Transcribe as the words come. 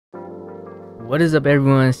What is up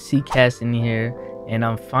everyone, Ckasten here, and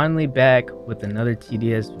I'm finally back with another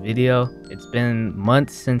TDS video. It's been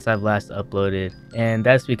months since I've last uploaded, and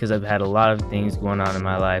that's because I've had a lot of things going on in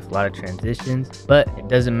my life, a lot of transitions, but it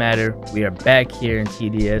doesn't matter. We are back here in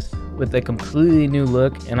TDS with a completely new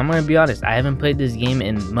look, and I'm gonna be honest, I haven't played this game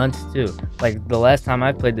in months too. Like, the last time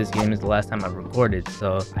I played this game is the last time I recorded,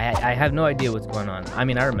 so I have no idea what's going on. I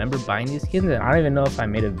mean, I remember buying these skins, and I don't even know if I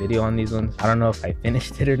made a video on these ones. I don't know if I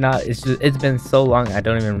finished it or not. It's been so long, I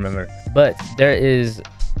don't even remember. But there is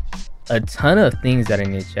a ton of things that I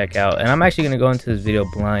need to check out, and I'm actually gonna go into this video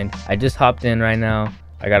blind. I just hopped in right now.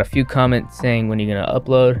 I got a few comments saying when you're gonna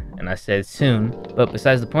upload, and I said soon. But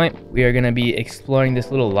besides the point, we are gonna be exploring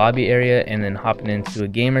this little lobby area and then hopping into a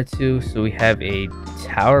game or two. So we have a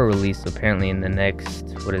tower release apparently in the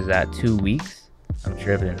next, what is that, 2 weeks? I'm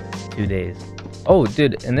tripping, 2 days. Oh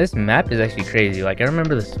dude, and this map is actually crazy. Like, I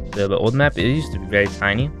remember the old map, it used to be very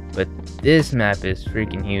tiny, but this map is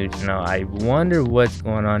freaking huge. Now I wonder what's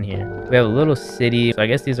going on here. We have a little city, so I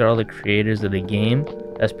guess these are all the creators of the game.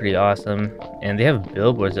 That's pretty awesome, and they have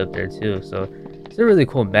billboards up there too, so it's a really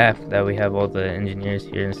cool map that we have all the engineers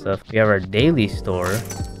here and stuff. We have our daily store.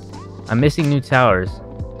 I'm missing new towers,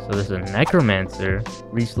 so there's a necromancer.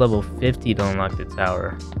 Reach level 50 to unlock the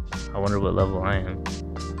tower. I wonder what level I am.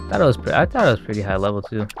 I thought it was pretty high level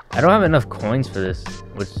too. I don't have enough coins for this,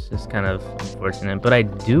 which is kind of unfortunate, but I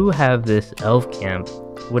do have this elf camp.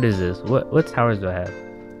 What is this? What towers do I have?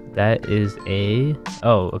 That is a...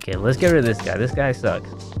 oh, okay, let's get rid of this guy. This guy sucks.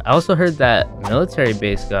 I also heard that military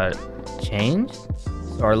base got changed,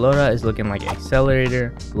 so our loadout is looking like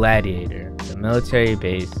accelerator, gladiator, the military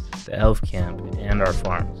base, the elf camp, and our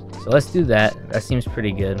farms. So let's do that. That seems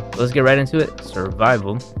pretty good. Let's get right into it.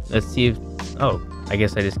 Survival. Let's see if... oh, I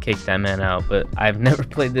guess I just kicked that man out, but I've never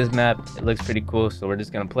played this map. It looks pretty cool, so we're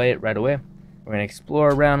just gonna play it right away. We're gonna explore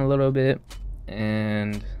around a little bit,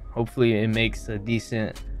 and hopefully it makes a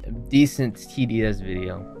decent TDS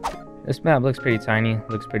video. This map looks pretty tiny,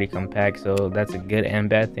 looks pretty compact, so that's a good and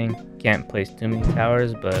bad thing. Can't place too many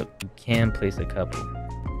towers, but you can place a couple,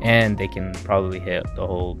 and they can probably hit the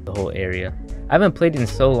whole area. I haven't played in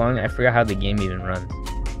so long, I forgot how the game even runs.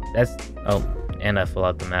 That's... oh, and I fell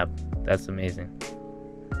out the map. That's amazing.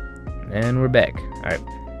 And we're back. All right,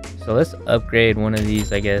 so let's upgrade one of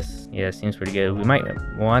these, I guess. Yeah, it seems pretty good. We might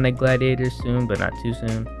want a gladiator soon, but not too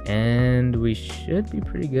soon, and we should be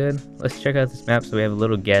pretty good. Let's check out this map. So we have a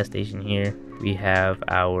little gas station here. We have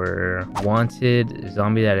our wanted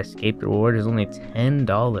zombie that escaped. The reward is only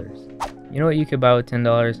 $10. You know what you could buy with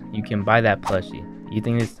 $10? You can buy that plushie. You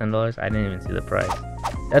think it's $10? I didn't even see the price.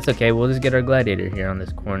 That's okay, we'll just get our gladiator here on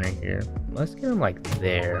this corner here. Let's get him like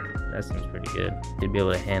there. That seems pretty good. Should be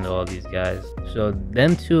able to handle all these guys. So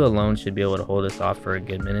them two alone should be able to hold us off for a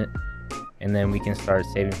good minute. And then we can start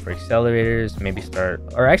saving for accelerators, maybe start...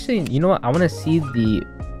 or actually, you know what? I want to see the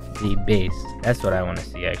base. That's what I want to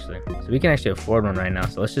see, actually. So we can actually afford one right now,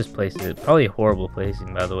 so let's just place it. Probably a horrible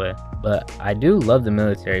placing, by the way, but I do love the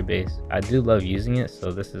military base. I do love using it,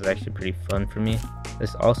 so this is actually pretty fun for me.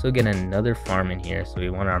 Let's also get another farm in here, so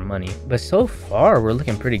we want our money. But so far we're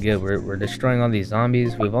looking pretty good. We're destroying all these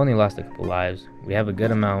zombies. We've only lost a couple lives. We have a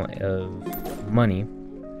good amount of money,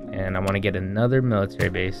 and I want to get another military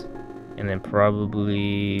base, and then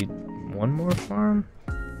probably one more farm.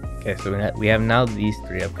 Okay, so we have now these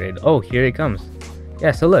 3 upgrades. Oh, here it comes.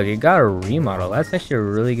 Yeah, so look, it got a remodel. That's actually a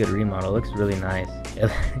really good remodel. It looks really nice.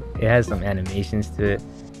 It has some animations to it.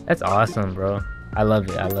 That's awesome, bro. I love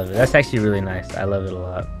it. I love it. That's actually really nice. I love it a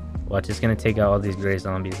lot. Watch, it's gonna take out all these gray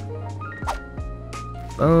zombies.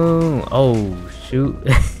 Boom. Oh, shoot.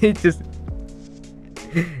 it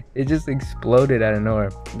just exploded out of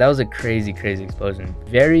nowhere. That was a crazy explosion.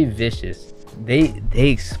 Very vicious. They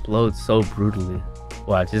explode so brutally.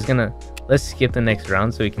 Watch, let's skip the next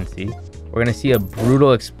round so we can see. We're gonna see a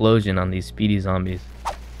brutal explosion on these speedy zombies,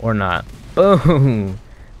 or not. Boom.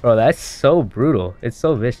 Bro, that's so brutal. It's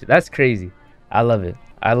so vicious. That's crazy. I love it.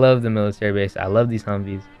 I love the military base. I love these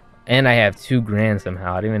Humvees, and I have 2 grand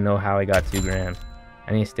somehow. I don't even know how I got 2 grand.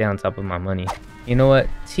 I need to stay on top of my money. You know what?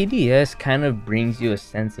 TDS kind of brings you a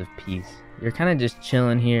sense of peace. You're kind of just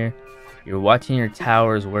chilling here. You're watching your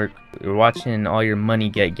towers work. You're watching all your money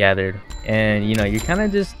get gathered, and you know, you're kind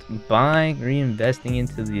of just buying, reinvesting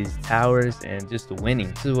into these towers, and just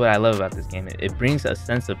winning. This is what I love about this game. It brings a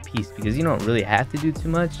sense of peace because you don't really have to do too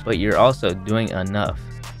much, but you're also doing enough.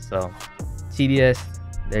 So TDS,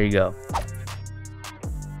 there you go.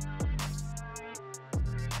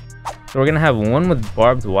 So we're gonna have one with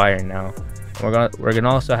barbed wire now. We're gonna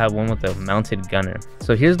also have one with a mounted gunner.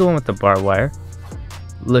 So here's the one with the barbed wire.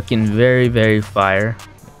 Looking very fire,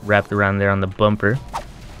 wrapped around there on the bumper.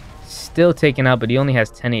 still taken out, but he only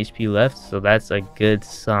has 10 HP left, so that's a good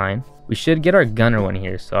sign. We should get our gunner one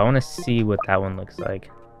here, so I want to see what that one looks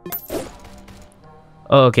like.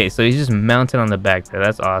 Oh, okay, so he's just mounted on the back there.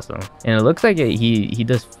 That's awesome. And it looks like he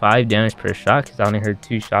does 5 damage per shot because I only heard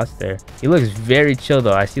 2 shots there. He looks very chill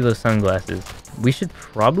though. I see those sunglasses. We should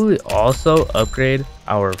probably also upgrade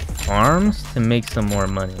our farms to make some more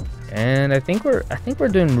money. And I think we're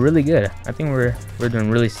doing really good. I think we're doing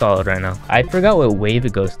really solid right now. I forgot what wave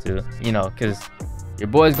it goes to, you know, because your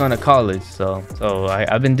boy's going to college, so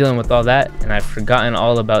I've been dealing with all that, and I've forgotten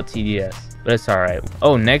all about TDS. But it's all right.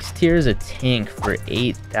 Oh, next tier is a tank for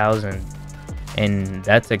 8,000, and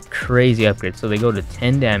that's a crazy upgrade. So they go to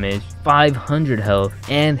 10 damage, 500 health,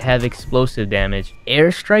 and have explosive damage.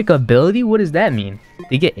 Airstrike ability? What does that mean?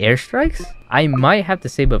 They get airstrikes? I might have to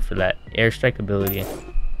save up for that airstrike ability.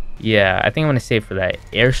 Yeah, I think I'm gonna save for that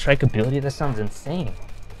airstrike ability. That sounds insane.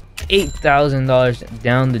 $8,000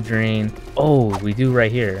 down the drain. Oh, we do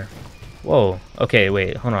right here. Whoa. Okay,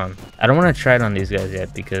 wait, hold on. I don't want to try it on these guys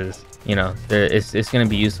yet because, you know, it's going to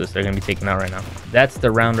be useless. They're going to be taken out right now. That's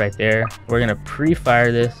the round right there. We're going to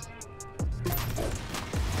pre-fire this.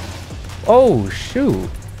 Oh, shoot.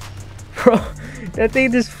 Bro, that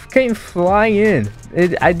thing just came flying in.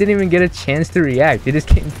 I didn't even get a chance to react. It just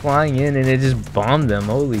came flying in and it just bombed them.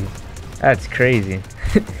 Holy, that's crazy.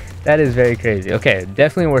 That is very crazy. Okay,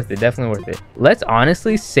 definitely worth it. Definitely worth it. Let's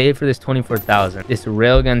honestly save for this 24,000. This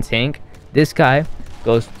railgun tank. This guy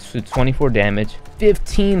goes to 24 damage,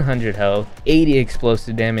 1,500 health, 80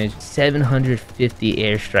 explosive damage, 750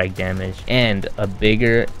 airstrike damage, and a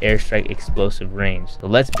bigger airstrike explosive range. So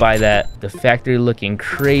let's buy that. The factory looking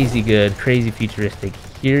crazy good, crazy futuristic.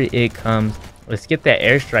 Here it comes. Let's get that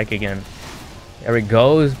airstrike again. There it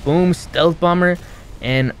goes. Boom, stealth bomber,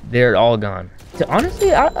 and they're all gone. So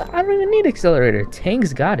honestly, I don't even need accelerator.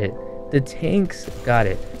 Tanks got it. The tanks got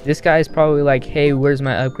it. This guy is probably like, hey, where's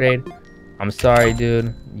my upgrade? I'm sorry,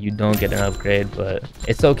 dude, you don't get an upgrade, but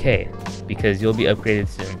it's okay because you'll be upgraded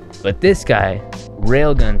soon. But this guy,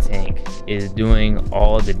 railgun tank, is doing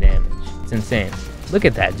all the damage. It's insane. Look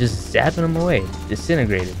at that, just zapping them away,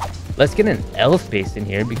 disintegrated. Let's get an elf base in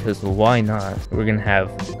here because why not? We're gonna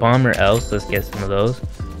have bomber elves. Let's get some of those.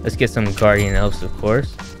 Let's get some guardian elves, of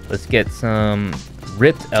course. Let's get some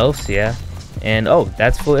ripped elves, yeah. And oh,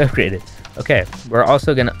 that's fully upgraded. Okay, we're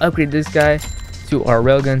also gonna upgrade this guy to our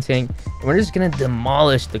railgun tank. And we're just gonna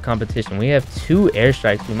demolish the competition. We have 2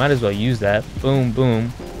 airstrikes. We might as well use that. Boom,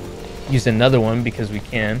 boom. Use another one because we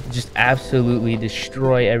can. Just absolutely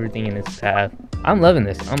destroy everything in its path. I'm loving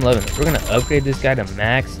this. I'm loving this. We're gonna upgrade this guy to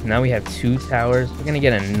max. Now we have 2 towers. We're gonna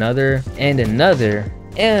get another and another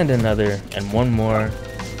and another and one more.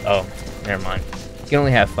 Oh, never mind. You can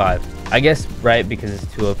only have 5. I guess, right, because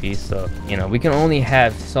it's 2 OP, so, you know, we can only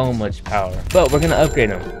have so much power. But we're gonna upgrade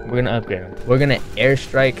them. We're gonna upgrade them. We're gonna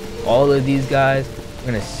airstrike all of these guys.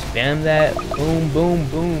 We're gonna spam that. Boom, boom,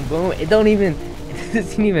 boom, boom. It doesn't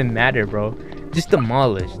even matter, bro. Just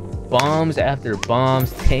demolished. Bombs after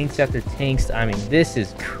bombs, tanks after tanks. I mean, this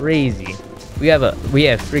is crazy. We have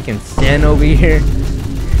freaking Sen over here.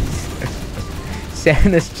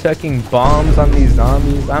 Sen is chucking bombs on these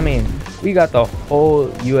zombies. I mean, we got the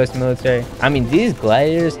whole US military. I mean, these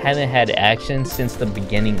gladiators haven't had action since the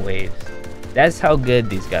beginning waves. That's how good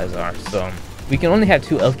these guys are. So we can only have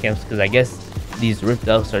 2 elf camps because I guess these ripped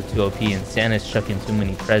elves are too OP and Santa's chucking too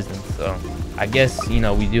many presents. So I guess, you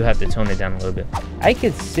know, we do have to tone it down a little bit. I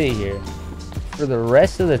could sit here for the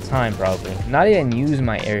rest of the time probably, not even use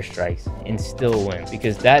my airstrikes and still win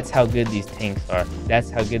because that's how good these tanks are.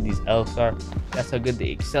 That's how good these elves are. That's how good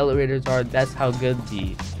the accelerators are. That's how good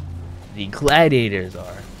the gladiators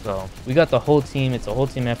are. So we got the whole team. It's a whole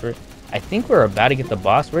team effort. I think we're about to get the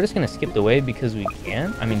boss. We're just gonna skip the wave because we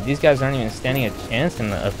can. I mean, these guys aren't even standing a chance,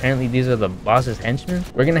 and apparently these are the boss's henchmen.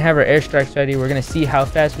 We're gonna have our airstrikes ready. We're gonna see how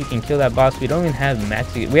fast we can kill that boss. We don't even have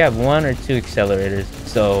max. We have 1 or 2 accelerators,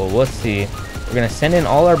 so let's see. We're gonna send in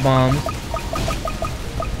all our bombs.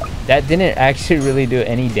 That didn't actually really do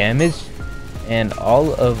any damage, and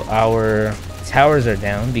all of our towers are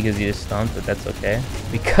down because he just stomped, but that's okay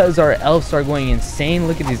because our elves are going insane.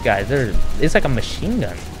 Look at these guys. It's like a machine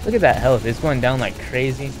gun. Look at that health. It's going down like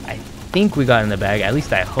crazy. I think we got in the bag, at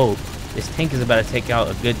least I hope. This tank is about to take out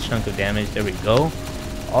a good chunk of damage. There we go.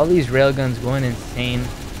 All these railguns going insane.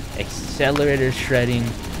 Accelerators shredding.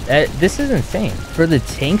 This is insane for the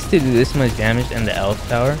tanks to do this much damage in the elf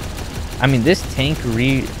tower. I mean, this tank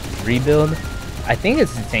rebuild, I think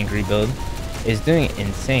it's the tank rebuild, is doing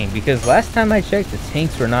insane because last time I checked the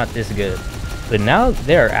tanks were not this good, but now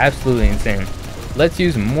they are absolutely insane. Let's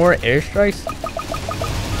use more airstrikes,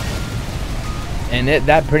 and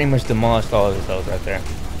that pretty much demolished all of his health right there.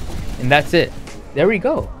 And that's it. There we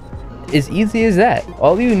go. As easy as that.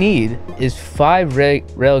 All you need is 5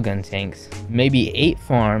 railgun tanks, maybe 8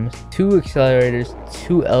 farms, 2 accelerators,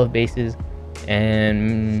 2 elf bases,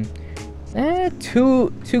 and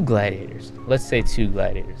two gladiators. Let's say 2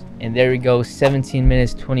 gladiators. And there we go. 17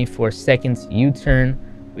 minutes 24 seconds U-turn.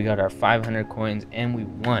 We got our 500 coins and we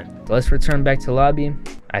won. So let's return back to lobby.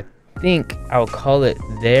 I think I'll call it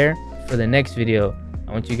there. For the next video,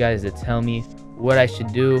 I want you guys to tell me what I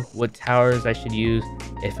should do, what towers I should use,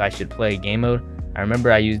 if I should play game mode. I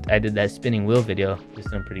remember I did that spinning wheel video. It's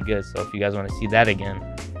doing pretty good. So if you guys want to see that again,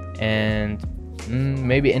 and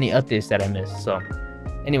maybe any updates that I missed. So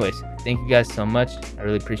anyways, thank you guys so much. I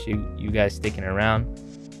really appreciate you guys sticking around,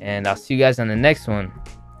 and I'll see you guys on the next one.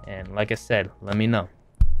 And like I said, let me know.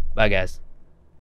 Bye guys.